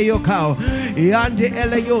sunde eleyokao yande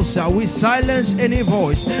eleyosa. We silence any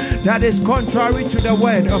voice that is contrary to the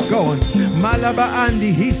word of God. Malaba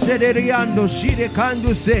andi hisederiando shide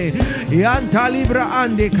kandu se yanta libra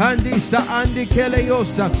andi kandisa andi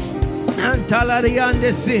keleyosa.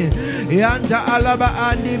 Antalariande sin yanta alaba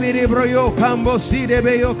andi biribroyo kambo side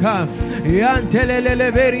beyoka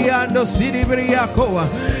yantelele veriando sidi briakoa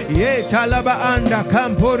ye talaba anda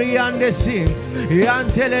kamporiande sin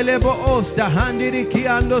yantelele bo osta handiri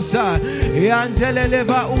kiando sa yantelele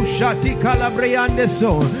va ushati kalabriande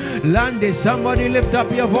so lande. Somebody lift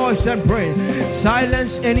up your voice and pray.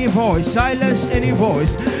 Silence any voice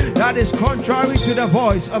that is contrary to the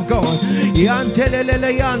voice of God.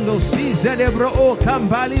 Yantelele yando si zedebro o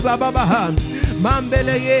kambali bababaha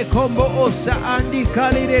mambele ye kombo osa andi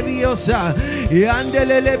kali reviosa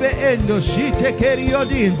yandelelebe endo shite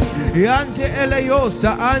keriodin yante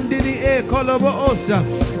eleyosa andi di e kolobo osa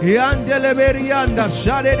yandeleberianda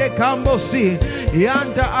shade de kambo si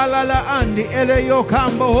yanta alala andi eleyo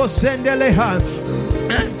kambo hosendeleha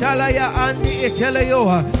antalaya andi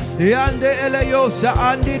ekeleyoha yande eleyosa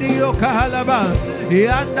andi diyo kahalaba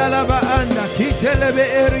yandalaba anda kitelebe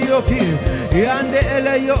erioki yande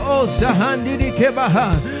eleyo osa handi di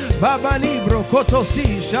kebaha baba libro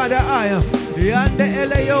kotosi shada aya yande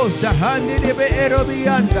eleyosa handi di be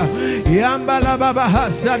erobianda yambala baba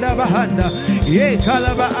hasada bahanda ye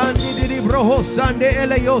kalaba andi di broho sande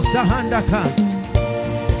eleyosa handaka.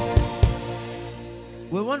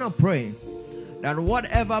 We want to pray that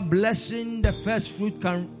whatever blessing the first fruit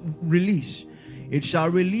can release, it shall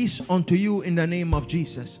release unto you in the name of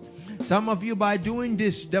Jesus. Some of you, by doing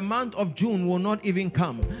this, the month of June will not even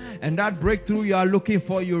come. And that breakthrough you are looking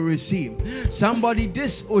for, you receive. Somebody,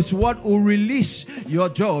 this is what will release your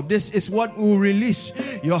job. This is what will release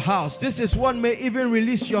your house. This is what may even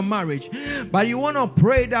release your marriage. But you want to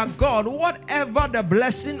pray that, God, whatever the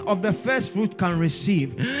blessing of the first fruit can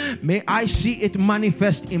receive, may I see it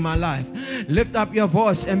manifest in my life. Lift up your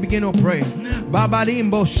voice and begin to pray.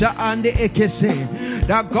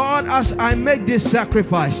 That God, as I make this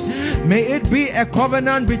sacrifice, may it be a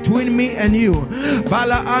covenant between me and you.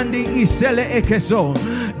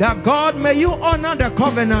 That God, may you honor the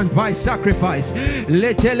covenant by sacrifice.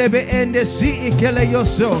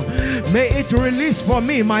 May it release for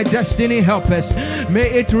me my destiny helpers. May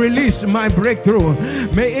it release my breakthrough.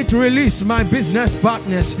 May it release my business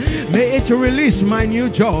partners. May it release my new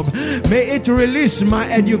job. May it release my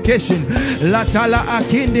education.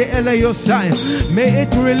 May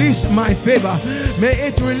it release my favor. May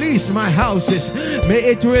it release my houses. May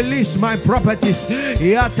it release my properties.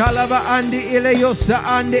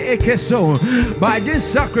 By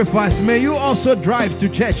this sacrifice, may you also drive to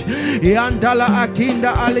church.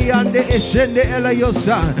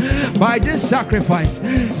 By this sacrifice,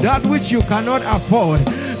 that which you cannot afford,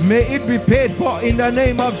 may it be paid for in the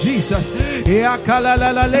name of Jesus.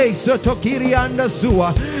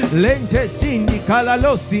 Lente sindi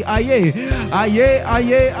kalalosi aye aye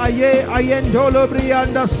aye aye ayendolo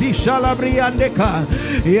brianda si shalabriandeka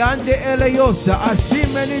yande eleyosa. I see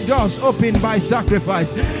many doors opened by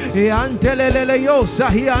sacrifice. Yanteleleyosa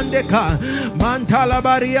hiandeka mantala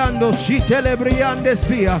bariando shitele briande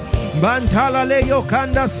sia mantala leyo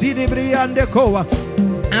kanda sidi briande koa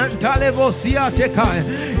antalevosia tekai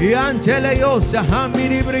yanteleyosa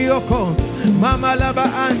hamiri brioko mama laba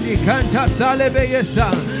andi kanta salebe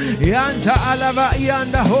yesa yanta alava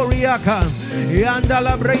yanda horiaka yanda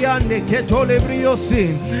labriande ketole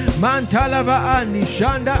briosi mantalava andi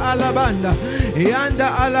shanda alabanda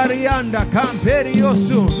yanda alarianda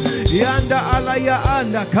kamperiosu yanda alaya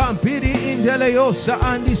anda kampiri indeleyosa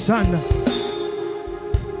andi sanda.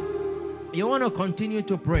 You want to continue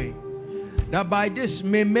to pray that by this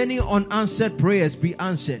may many unanswered prayers be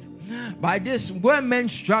answered. By this, where men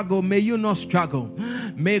struggle, may you not struggle.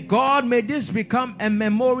 May this become a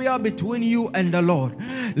memorial between you and the Lord.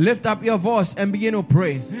 Lift up your voice and begin to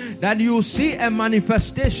pray that you see a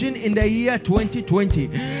manifestation in the year 2020.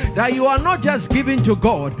 That you are not just giving to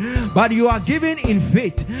God, but you are giving in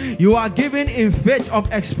faith. You are giving in faith of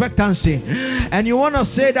expectancy. And you want to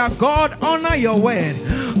say that, God, honor your word.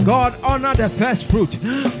 God, honor the first fruit.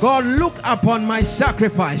 God, look upon my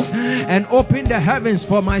sacrifice and open the heavens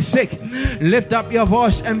for my sake. Lift up your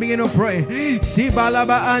voice and begin to pray. Si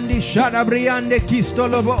balaba andi shadabriande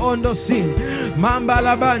kistolobo ondo sin.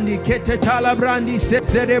 Mambalabandi ketetala brandi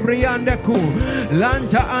serebriande ku.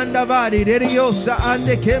 Lanta andavadi deriosa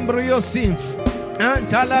ande kembriosin.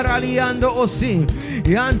 Antala raliando osin.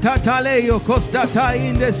 Yanta taleyo costata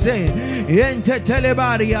in the same. Yente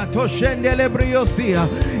telebaria toshendele briosia.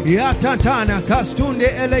 Yatatana kastunde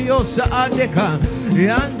eleyosa andeka.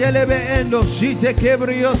 Yandelebe endo shite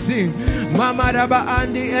kebriosin. Mamaraba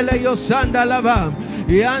andi eleyosanda lava.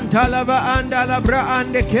 Yanta lava anda labra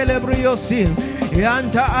ande kelebriosin.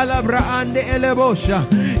 Yanta alabra ande elebosha.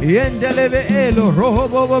 Yendelebe elo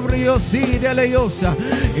rohobo briosi deleyosa.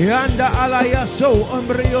 Yanda alayaso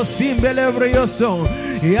umbriosim belebrioso.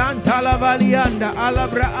 Yanta lavalianda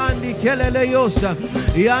alabra andi keleleyosa.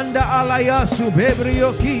 Yanda alayasu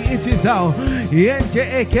bebrioki itizao. Yente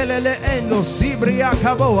ekelele endo sibria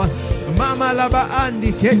kaboa. Mama laba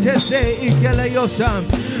andi ketese ikeleyosa.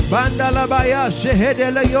 Banda labaya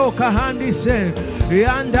shehedele yoka handi se.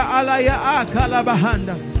 Yanda alaya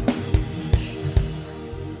akalabahanda.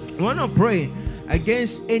 I want to pray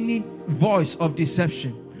against any voice of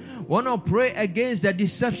deception. Want to pray against the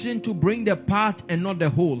deception to bring the part and not the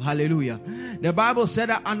whole. Hallelujah. The Bible said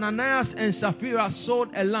that Ananias and Sapphira sold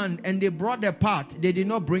a land and they brought the part. They did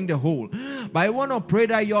not bring the whole. But I want to pray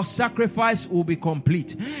that your sacrifice will be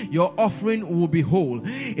complete. Your offering will be whole.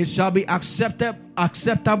 It shall be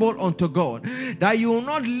acceptable unto God. That you will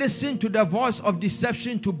not listen to the voice of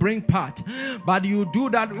deception to bring part, but you do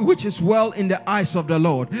that which is well in the eyes of the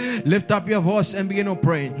Lord. Lift up your voice and begin to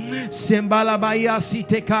pray. Sembalabaya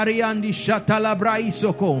site kariandi shatalabra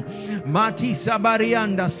isoko mati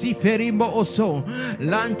sabarianda siferimbo oso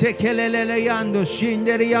lante kelelele yando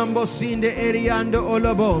shinderiambo sinde eriando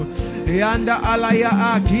olobo yanda alaya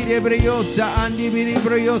akide briosa andi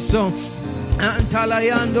biribrioso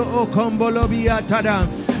antalayando o kombolobia tada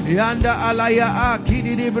yanda alaya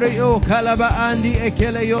akidi brio kalaba andi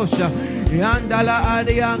ekeleyosa Yandala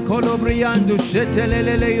Adian Colobriando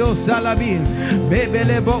Shetelele yo Salabin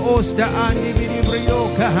Bebelebo Osta Andi Vidibrio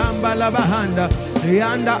Kahamba Labahanda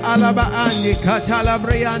Yanda Alaba Andi Katala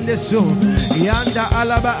Briande Su Yanda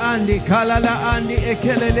Alaba Andi Kalala Andi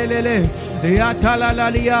Ekelelele Yatala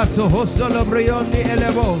Laliaso Hosolo Briondi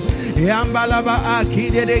Elebo Yambalaba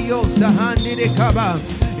Akide de yo Sahandi de Kaba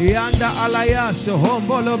Yanda Alayaso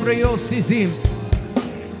Hombolo Brio Sizim.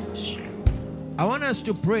 I want us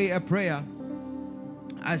to pray a prayer.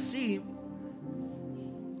 I see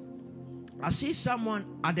someone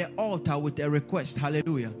at the altar with a request.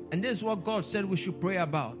 Hallelujah. And this is what God said we should pray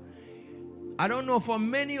about. I don't know, for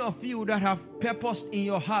many of you that have purposed in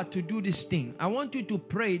your heart to do this thing, I want you to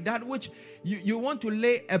pray that which you want to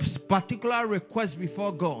lay a particular request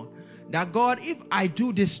before God. That God, if I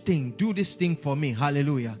do this thing for me.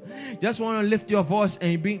 Hallelujah. Just want to lift your voice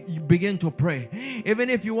and begin to pray. Even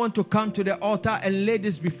if you want to come to the altar and lay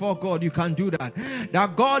this before God, you can do that.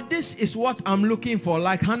 That God, this is what I'm looking for.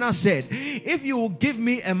 Like Hannah said, if you will give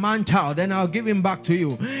me a man child, then I'll give him back to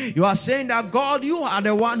you. You are saying that God, you are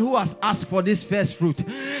the one who has asked for this first fruit.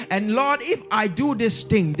 And Lord, if I do this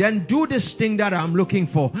thing, then do this thing that I'm looking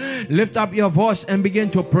for. Lift up your voice and begin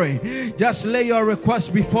to pray. Just lay your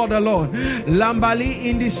request before the Lord. Lambali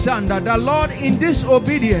in the sanda. The Lord, in this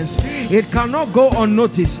obedience, it cannot go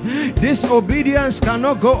unnoticed. This obedience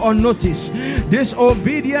cannot go unnoticed. This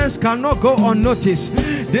obedience cannot go unnoticed.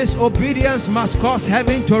 This obedience must cause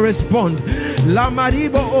heaven to respond.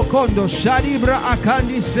 Lamaribo Okondo Shadibra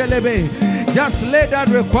Akandi Selebe. Just lay that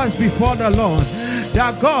request before the Lord.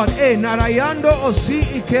 That God, Narayando Osi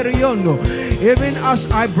Ikeriondo, even as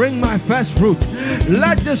I bring my first fruit,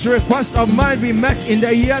 let this request of mine be met in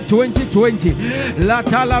the year 2020. La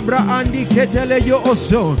Talabra Andi Keteleyo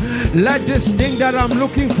Oso. Let this thing that I'm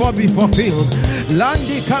looking for be fulfilled.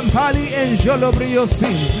 Landi Kampali and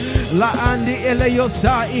Jolobriosin. La Andi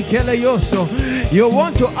Eleyosa Ikeleyoso. You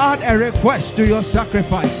want to add a request to your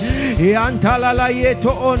sacrifice.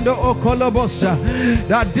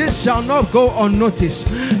 That this shall not go unnoticed.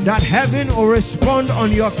 That heaven will respond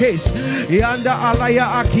on your case.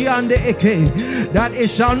 That it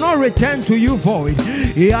shall not return to you void.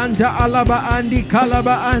 Alaba Andi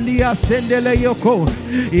Kalaba Andi Asendele Yoko.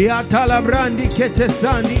 Yatalabrandi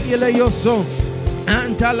Ketesandi Ileyoso.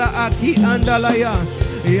 Antala Aki Andalaya.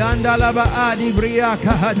 Yandalaba Adi Bria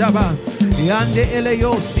Kahadaba. Yande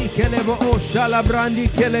eleyo si kelebo o shalabrandi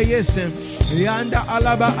keleyesem. Yanda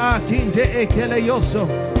alaba akinte ekeleyoso.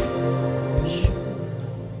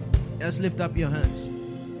 Just lift up your hands.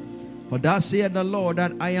 For thus saith the Lord,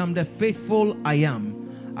 that I am the faithful I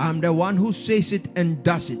am. I am the one who says it and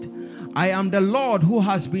does it. I am the Lord who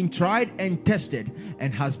has been tried and tested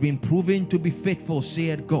and has been proven to be faithful,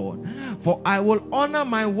 saith God. For I will honor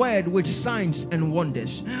my word with signs and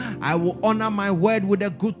wonders. I will honor my word with the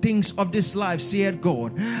good things of this life, saith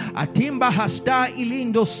God. Atimba hasta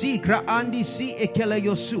ilindo sikra andi si ekele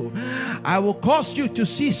yosu. I will cause you to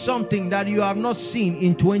see something that you have not seen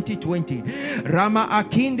in 2020. Rama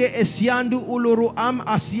akinde esiandu uluru am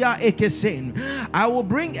asia ekesen. I will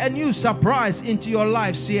bring a new surprise into your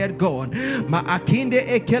life, saith God. Ma akinde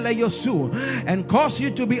ekele yosu, and cause you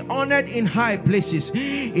to be honored in high places.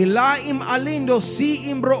 Ilaim alindo si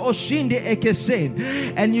imbro oshinde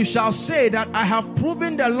ekesen, and you shall say that I have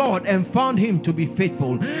proven the Lord and found him to be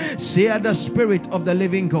faithful, saith the Spirit of the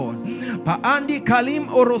living God. Paandi kalim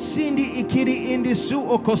orosindi ikiri indi su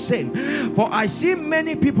okosem. For I see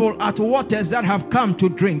many people at waters that have come to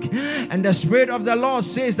drink, and the Spirit of the Lord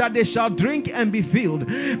says that they shall drink and be filled,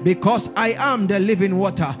 because I am the living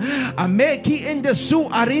water. Ameki in the su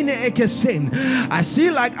arine ekesen. I see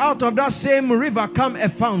like out of that same river come a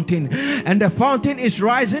fountain, and the fountain is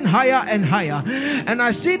rising higher and higher. And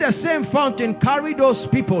I see the same fountain carry those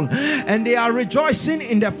people, and they are rejoicing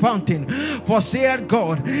in the fountain. For saith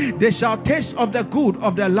God, they shall taste of the good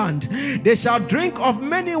of the land. They shall drink of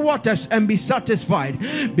many waters and be satisfied,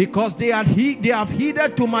 because they have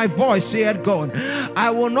heeded to my voice, saith God.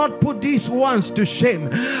 I will not put these ones to shame.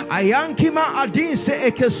 Ayankima adinse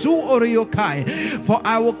ekesu oriokai. For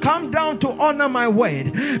I will come down to honor my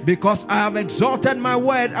word, because I have exalted my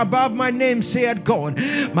word above my name, saith God.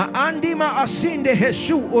 Ma andima asinde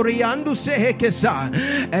heshu oriandu sehekesa.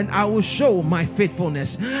 And I will show my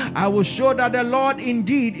faithfulness. I will show that the Lord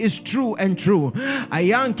indeed is true and true.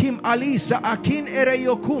 Ayankim alisa akin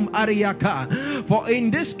ereyokum ariaka. For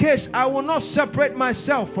in this case I will not separate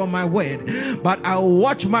myself from my word, but I will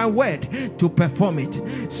watch my word to perform it,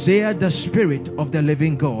 saith the Spirit of the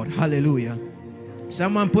living God. Hallelujah.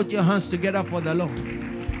 Someone put your hands together for the Lord.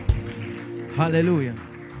 Hallelujah.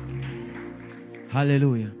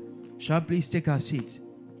 Hallelujah. Shall I please take our seats?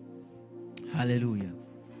 Hallelujah.